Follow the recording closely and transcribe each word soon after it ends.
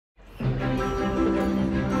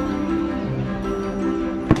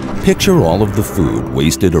Picture all of the food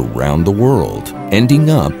wasted around the world,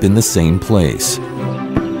 ending up in the same place.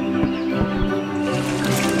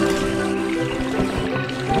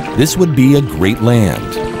 This would be a great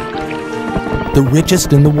land, the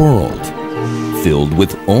richest in the world, filled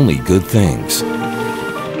with only good things.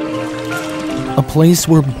 A place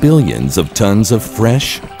where billions of tons of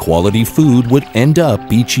fresh, quality food would end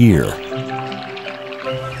up each year.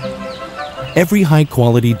 Every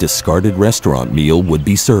high-quality discarded restaurant meal would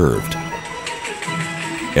be served.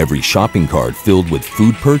 Every shopping cart filled with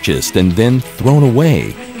food purchased and then thrown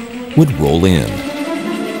away would roll in.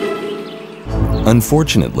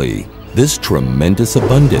 Unfortunately, this tremendous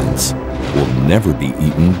abundance will never be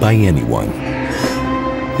eaten by anyone.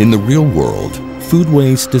 In the real world, food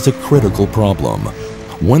waste is a critical problem.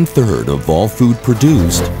 1/3 of all food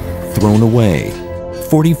produced, thrown away.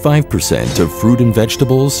 45% of fruit and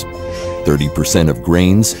vegetables, 30% of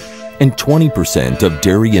grains, and 20% of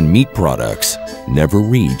dairy and meat products never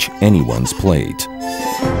reach anyone's plate.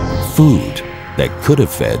 Food that could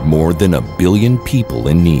have fed more than 1 billion people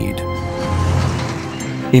in need.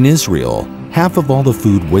 In Israel, half of all the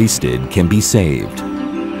food wasted can be saved.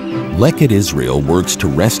 Leket Israel works to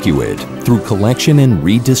rescue it through collection and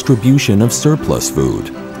redistribution of surplus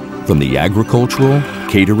food from the agricultural,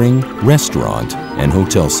 catering, restaurant, and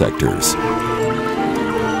hotel sectors.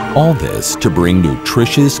 All this to bring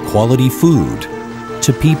nutritious, quality food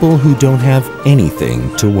to people who don't have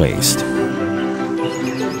anything to waste.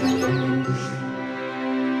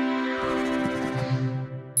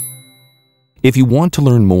 If you want to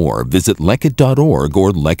learn more, visit leket.org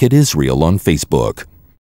or Leket Israel on Facebook.